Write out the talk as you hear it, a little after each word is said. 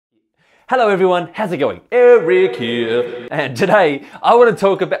Hello everyone, how's it going? Eric here. And today I want to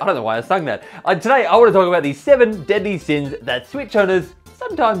talk about, I don't know why I sung that. Today I want to talk about these 7 deadly sins that Switch owners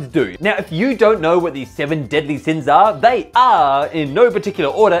sometimes do. Now if you don't know what these 7 deadly sins are, they are, in no particular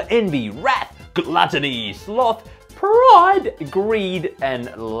order, envy, wrath, gluttony, sloth, pride, greed,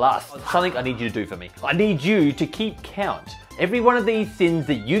 and lust. Something I need you to do for me. I need you to keep count. Every one of these sins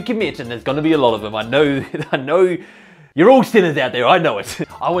that you commit, and there's gonna be a lot of them, I know you're all sinners out there, I know it.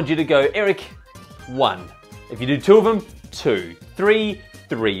 I want you to go, Eric, 1. If you do 2 of them, 2. 3,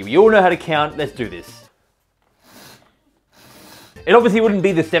 3. We all know how to count, let's do this. It obviously wouldn't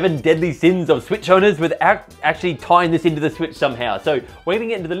be the 7 deadly sins of Switch owners without actually tying this into the Switch somehow. So we're gonna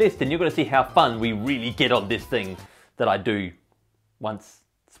get into the list and you're gonna see how fun we really get on this thing that I do once.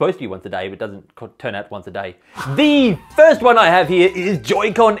 It's supposed to be once a day, but doesn't turn out once a day. The first one I have here is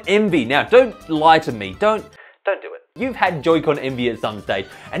Joy-Con envy. Now, don't lie to me. Don't do it. You've had Joy-Con envy at some stage.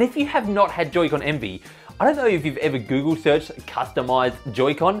 And if you have not had Joy-Con envy, I don't know if you've ever Google searched customized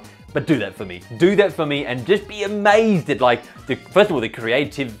Joy-Con, but do that for me. Do that for me and just be amazed at first of all, the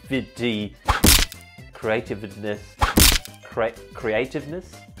creativeness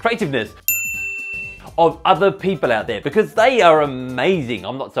of other people out there, because they are amazing.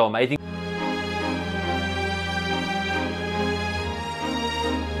 I'm not so amazing.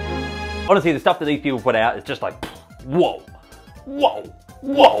 Honestly, the stuff that these people put out is just like, whoa, whoa,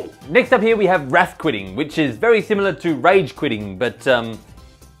 whoa. Next up here we have wrath quitting, which is very similar to rage quitting, but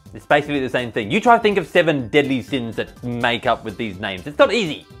it's basically the same thing. You try to think of 7 deadly sins that make up with these names. It's not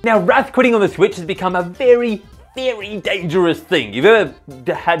easy. Now, wrath quitting on the Switch has become a very, very dangerous thing. You've ever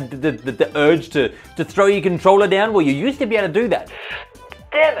had the urge to throw your controller down? Well, you used to be able to do that.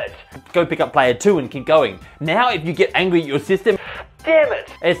 Damn it! Go pick up player 2 and keep going. Now, if you get angry at your system, damn it!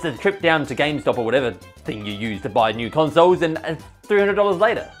 It's a trip down to GameStop or whatever thing you use to buy new consoles and $300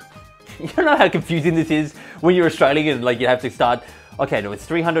 later. You don't know how confusing this is when you're Australian and you have to start, okay, no, it's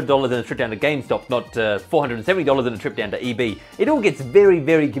 $300 and a trip down to GameStop, not $470 and a trip down to EB. It all gets very,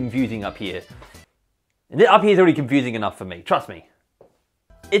 very confusing up here. And up here is already confusing enough for me, trust me.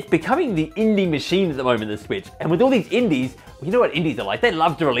 It's becoming the indie machine at the moment, the Switch. And with all these indies, well, you know what indies are like. They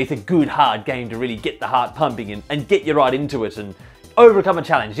love to release a good, hard game to really get the heart pumping and get you right into it and overcome a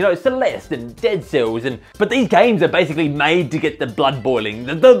challenge. You know, Celeste and Dead Cells, but these games are basically made to get the blood boiling,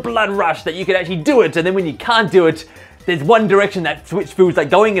 the blood rush that you can actually do it. And then when you can't do it, there's one direction that Switch feels like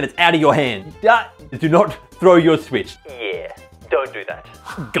going and it's out of your hand. Do not throw your Switch. Yeah, don't do that.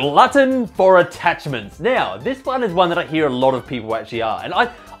 Glutton for attachments. Now, this one is one that I hear a lot of people actually are. And I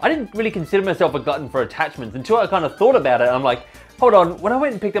didn't really consider myself a glutton for attachments until I kind of thought about it. I'm like, hold on, when I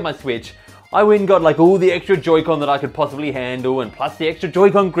went and picked up my Switch, I went and got all the extra Joy-Con that I could possibly handle and plus the extra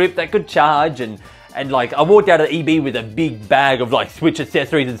Joy-Con grip that could charge and I walked out of EB with a big bag of Switch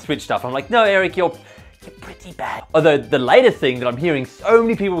accessories and Switch stuff. I'm like, no, Eric, you're pretty bad. Although the latest thing that I'm hearing so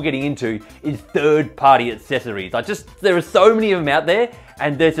many people getting into is third-party accessories. There are so many of them out there,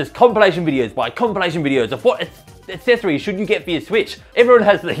 and there's just compilation videos of what accessories should you get for your Switch. Everyone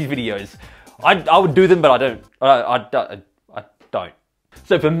has these videos. I would do them, but I don't. I don't.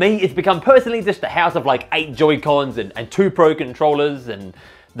 So for me, it's become personally just a house of 8 Joy-Cons and 2 Pro controllers and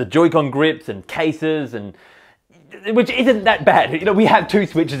the Joy-Con grips and cases which isn't that bad. You know, we have 2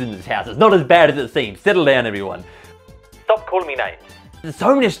 Switches in this house. It's not as bad as it seems. Settle down, everyone. Stop calling me names. There's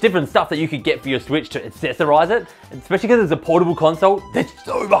so much different stuff that you could get for your Switch to accessorize it, especially because it's a portable console. There's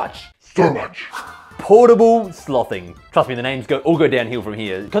so much. So much. Portable slothing. Trust me, the names all go downhill from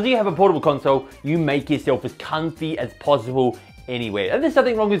here. Because you have a portable console, you make yourself as comfy as possible anywhere. And there's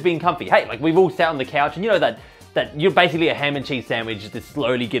nothing wrong with being comfy. Hey, we've all sat on the couch and you know that you're basically a ham and cheese sandwich that's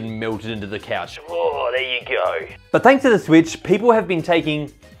slowly getting melted into the couch. Oh, there you go. But thanks to the Switch, people have been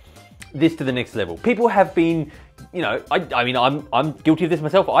taking this to the next level. People have been, you know, I mean, I'm guilty of this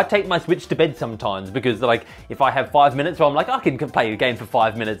myself. I take my Switch to bed sometimes because if I have 5 minutes, so I'm I can play a game for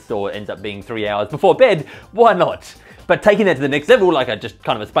 5 minutes or it ends up being 3 hours before bed, why not? But taking that to the next level, like I just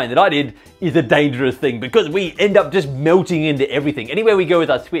kind of explained that I did, is a dangerous thing because we end up just melting into everything. Anywhere we go with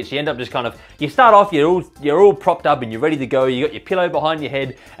our Switch, you end up just you start off, you're all propped up and you're ready to go, you got your pillow behind your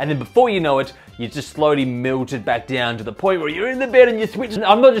head, and then before you know it, you just slowly melted back down to the point where you're in the bed and your Switch.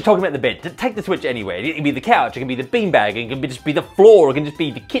 I'm not just talking about the bed. Take the Switch anywhere. It can be the couch, it can be the beanbag, it can just be the floor, it can just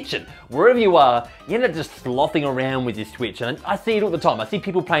be the kitchen. Wherever you are, you end up just slothing around with your Switch. And I see it all the time. I see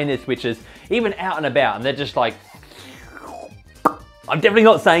people playing their Switches, even out and about, and they're just I'm definitely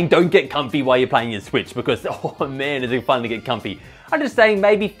not saying don't get comfy while you're playing your Switch because, oh man, is it fun to get comfy. I'm just saying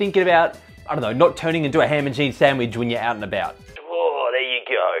maybe thinking about, I don't know, not turning into a ham and cheese sandwich when you're out and about. Oh, there you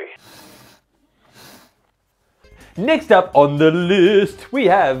go. Next up on the list, we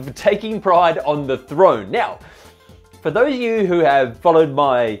have taking pride on the throne. Now, for those of you who have followed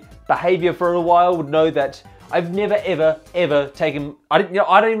my behavior for a while would know that I've never, ever taken, I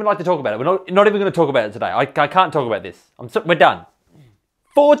don't even like to talk about it. We're not even going to talk about it today. I can't talk about this. We're done.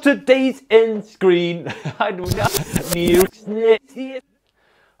 For today's end screen, I do not need.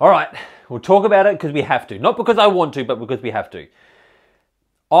 All right, we'll talk about it because we have to. Not because I want to, but because we have to.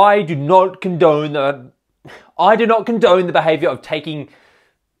 I do not condone the behavior of taking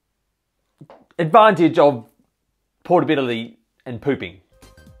advantage of portability and pooping.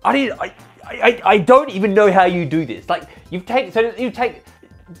 I don't even know how you do this. Like,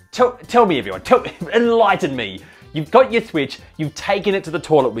 tell me everyone, enlighten me. You've got your Switch, you've taken it to the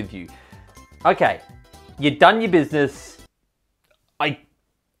toilet with you. Okay, you've done your business.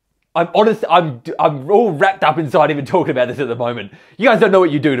 I'm honest, I'm all wrapped up inside even talking about this at the moment. You guys don't know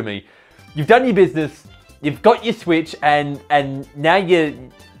what you do to me. You've done your business, you've got your Switch, and now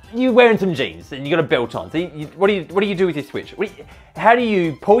you're wearing some jeans and you got a belt on. So what do you do with your Switch? How do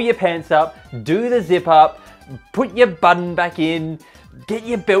you pull your pants up, do the zip up, put your button back in, get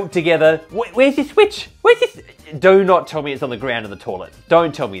your belt together? Where's your Switch? Where's this? Do not tell me it's on the ground in the toilet.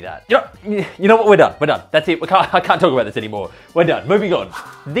 Don't tell me that. You know what? We're done. We're done. That's it. I can't talk about this anymore. We're done. Moving on.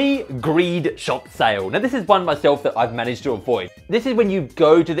 The greed shop sale. Now this is one myself that I've managed to avoid. This is when you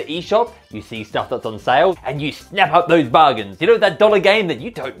go to the eShop, you see stuff that's on sale, and you snap up those bargains. You know, that dollar game that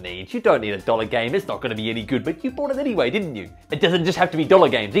you don't need. You don't need a dollar game. It's not going to be any good, but you bought it anyway, didn't you? It doesn't just have to be dollar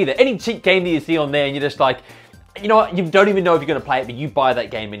games either. Any cheap game that you see on there and you're just like, you know what, you don't even know if you're going to play it, but you buy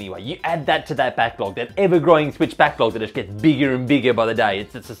that game anyway. You add that to that backlog, that ever-growing Switch backlog that just gets bigger and bigger by the day.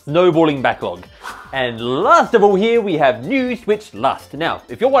 It's a snowballing backlog. And last of all here, we have New Switch Lust. Now,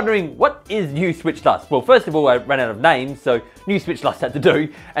 if you're wondering, what is New Switch Lust? Well, first of all, I ran out of names, so New Switch Lust had to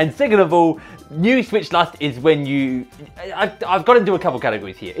do. And second of all, New Switch Lust is when you... I've got into a couple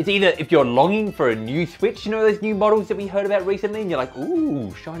categories here. It's either if you're longing for a new Switch, you know those new models that we heard about recently, and you're like,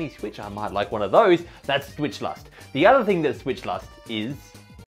 ooh, shiny Switch, I might like one of those. That's Switch Lust. The other thing that Switch Lust is...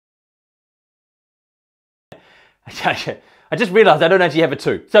 I just realised I don't actually have a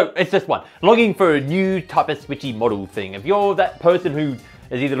two. So it's just one. Longing for a new type of Switchy model thing. If you're that person who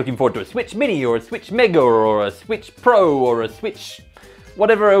is either looking forward to a Switch Mini or a Switch Mega or a Switch Pro or a Switch...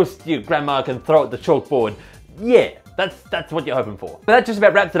 whatever else your grandma can throw at the chalkboard, yeah, that's what you're hoping for. But that just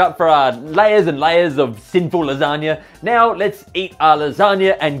about wraps it up for our layers and layers of sinful lasagna. Now let's eat our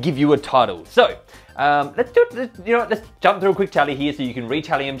lasagna and give you a title. So, let's do it. Let's jump through a quick tally here so you can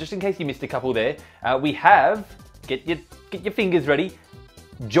retally them, just in case you missed a couple there. We have, get your fingers ready,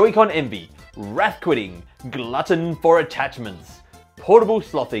 Joy-Con Envy, Wrath Quitting, Glutton for Attachments, Portable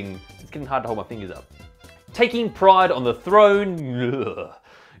Slothing. It's getting hard to hold my fingers up. Taking Pride on the Throne,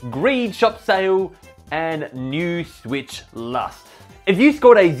 Greed Shop Sale, and New Switch Lust. If you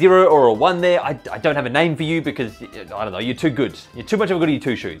scored a 0 or a 1 there, I don't have a name for you because, I don't know, you're too good. You're too much of a goody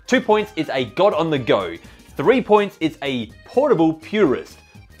two shoes. 2 points is a God on the Go. 3 points is a Portable Purist.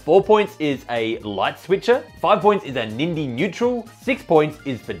 4 points is a light switcher, 5 points is a Nindy neutral, 6 points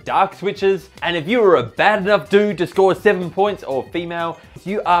is for dark switchers, and if you are a bad enough dude to score 7 points or female,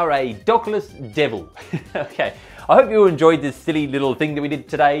 you are a dockless devil. Okay, I hope you enjoyed this silly little thing that we did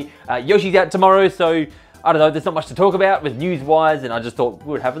today. Yoshi's out tomorrow, so I don't know, there's not much to talk about with news-wise, and I just thought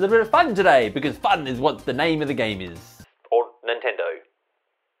we would have a little bit of fun today, because fun is what the name of the game is. Or Nintendo.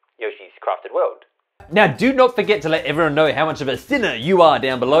 Yoshi's Crafted World. Now, do not forget to let everyone know how much of a sinner you are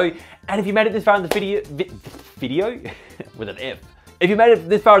down below. And if you made it this far in the video with an F. If you made it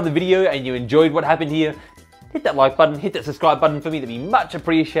this far in the video and you enjoyed what happened here, hit that like button, hit that subscribe button for me, that'd be much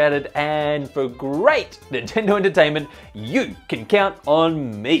appreciated. And for great Nintendo entertainment, you can count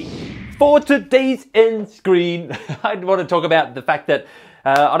on me. For today's end screen, I'd want to talk about the fact that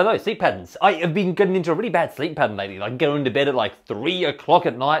I don't know, sleep patterns. I have been getting into a really bad sleep pattern lately, like going to bed at like 3 o'clock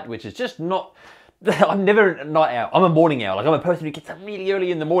at night, which is just not... I'm never a night owl. I'm a morning owl. Like, I'm a person who gets up really early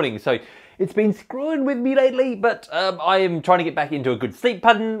in the morning. So it's been screwing with me lately, but I am trying to get back into a good sleep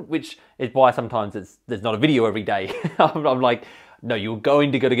pattern, which is why sometimes there's not a video every day. I'm like, no, you're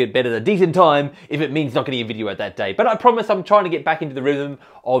going to go to get bed at a decent time if it means not getting a video out that day. But I promise I'm trying to get back into the rhythm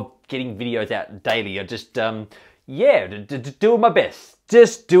of getting videos out daily. I just, yeah, doing my best.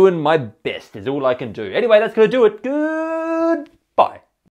 Just doing my best is all I can do. Anyway, that's going to do it. Goodbye.